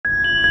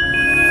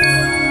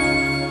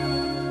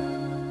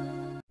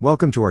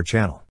Welcome to our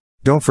channel.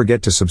 Don't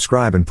forget to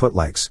subscribe and put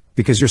likes,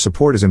 because your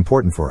support is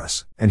important for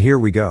us. And here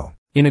we go.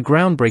 In a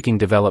groundbreaking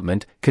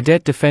development,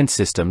 Kadet Defence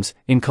Systems,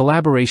 in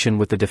collaboration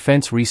with the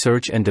Defense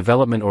Research and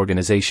Development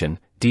Organization,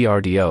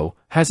 DRDO,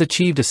 has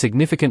achieved a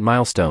significant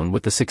milestone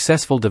with the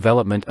successful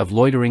development of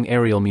Loitering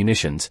Aerial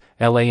Munitions,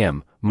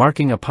 LAM,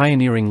 marking a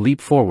pioneering leap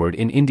forward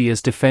in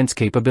India's defense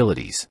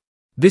capabilities.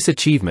 This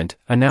achievement,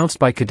 announced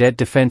by Kadet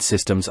Defence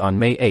Systems on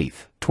May 8,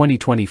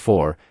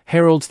 2024,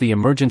 heralds the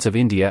emergence of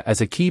India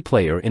as a key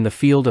player in the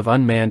field of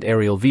unmanned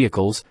aerial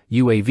vehicles,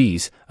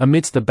 UAVs,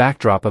 amidst the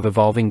backdrop of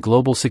evolving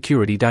global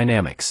security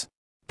dynamics.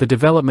 The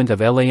development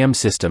of LAM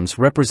systems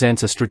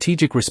represents a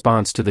strategic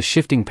response to the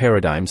shifting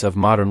paradigms of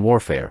modern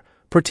warfare,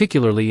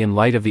 particularly in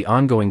light of the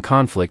ongoing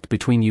conflict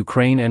between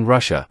Ukraine and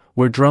Russia,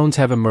 where drones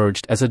have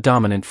emerged as a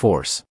dominant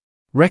force.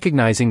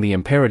 Recognizing the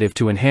imperative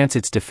to enhance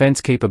its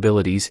defense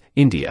capabilities,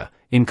 India,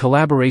 in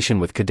collaboration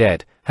with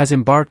Kadet, has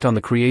embarked on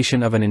the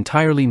creation of an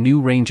entirely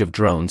new range of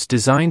drones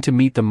designed to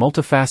meet the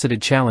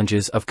multifaceted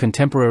challenges of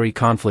contemporary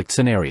conflict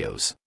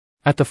scenarios.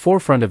 At the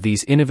forefront of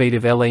these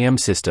innovative LAM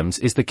systems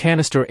is the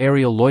Canister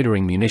Aerial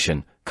Loitering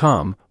Munition,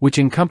 CAM, which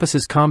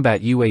encompasses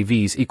combat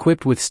UAVs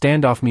equipped with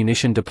standoff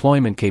munition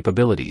deployment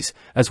capabilities,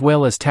 as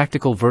well as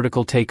tactical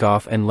vertical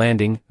takeoff and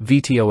landing,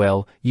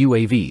 VTOL,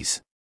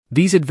 UAVs.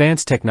 These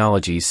advanced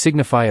technologies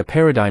signify a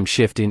paradigm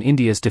shift in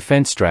India's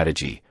defense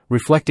strategy,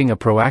 reflecting a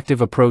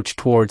proactive approach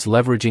towards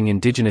leveraging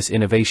indigenous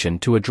innovation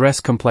to address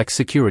complex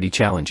security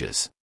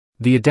challenges.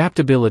 The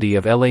adaptability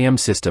of LAM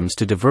systems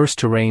to diverse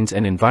terrains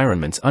and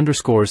environments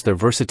underscores their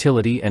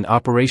versatility and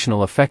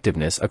operational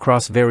effectiveness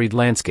across varied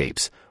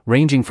landscapes,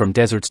 ranging from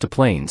deserts to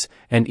plains,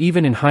 and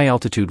even in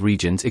high-altitude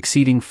regions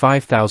exceeding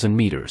 5,000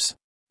 meters.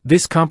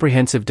 This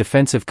comprehensive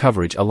defensive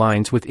coverage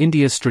aligns with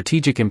India's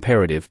strategic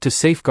imperative to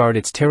safeguard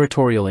its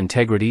territorial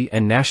integrity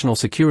and national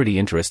security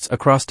interests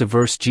across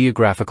diverse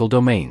geographical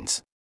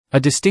domains. A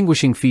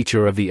distinguishing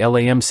feature of the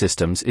LAM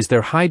systems is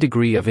their high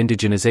degree of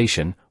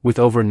indigenization, with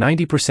over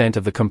 90%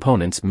 of the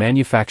components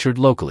manufactured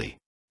locally.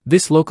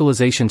 This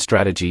localization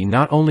strategy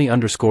not only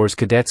underscores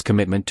Kadet's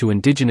commitment to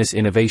indigenous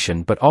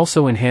innovation but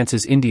also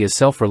enhances India's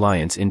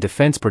self-reliance in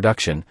defense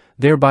production,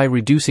 thereby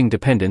reducing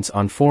dependence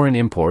on foreign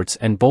imports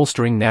and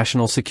bolstering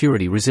national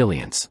security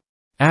resilience.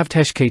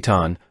 Avtesh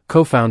Khaitan,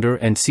 co-founder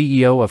and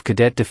CEO of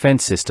Kadet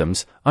Defence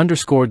Systems,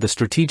 underscored the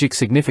strategic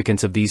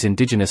significance of these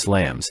indigenous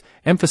LAMs,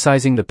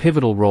 emphasizing the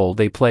pivotal role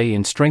they play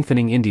in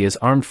strengthening India's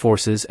armed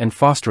forces and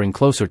fostering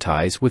closer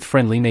ties with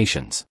friendly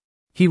nations.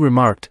 He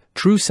remarked,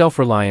 "True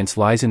self-reliance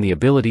lies in the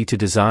ability to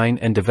design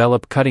and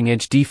develop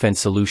cutting-edge defense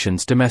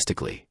solutions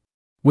domestically."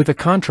 With a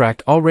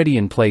contract already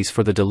in place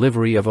for the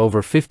delivery of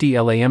over 50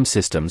 LAM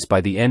systems by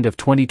the end of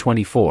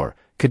 2024,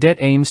 Kadet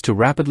aims to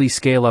rapidly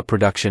scale up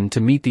production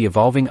to meet the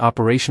evolving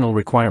operational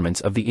requirements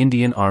of the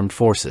Indian Armed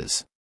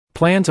Forces.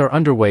 Plans are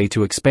underway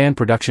to expand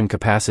production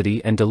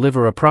capacity and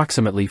deliver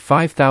approximately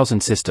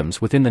 5,000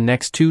 systems within the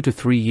next 2 to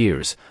 3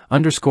 years,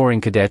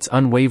 underscoring Kadet's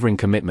unwavering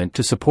commitment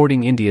to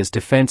supporting India's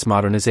defense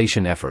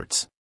modernization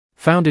efforts.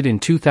 Founded in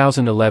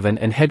 2011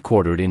 and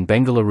headquartered in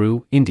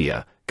Bengaluru,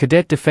 India,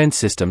 Kadet Defence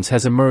Systems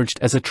has emerged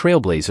as a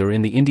trailblazer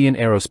in the Indian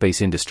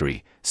aerospace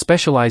industry,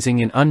 specializing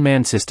in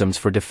unmanned systems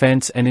for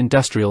defense and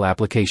industrial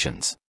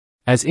applications.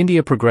 As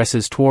India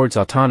progresses towards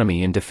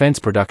autonomy in defense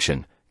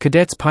production,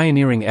 Kadet's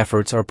pioneering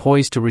efforts are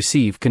poised to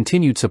receive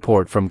continued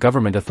support from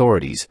government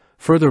authorities,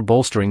 further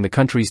bolstering the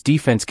country's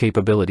defense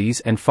capabilities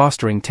and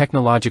fostering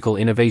technological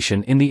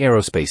innovation in the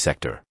aerospace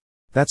sector.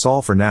 That's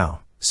all for now.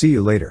 See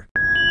you later.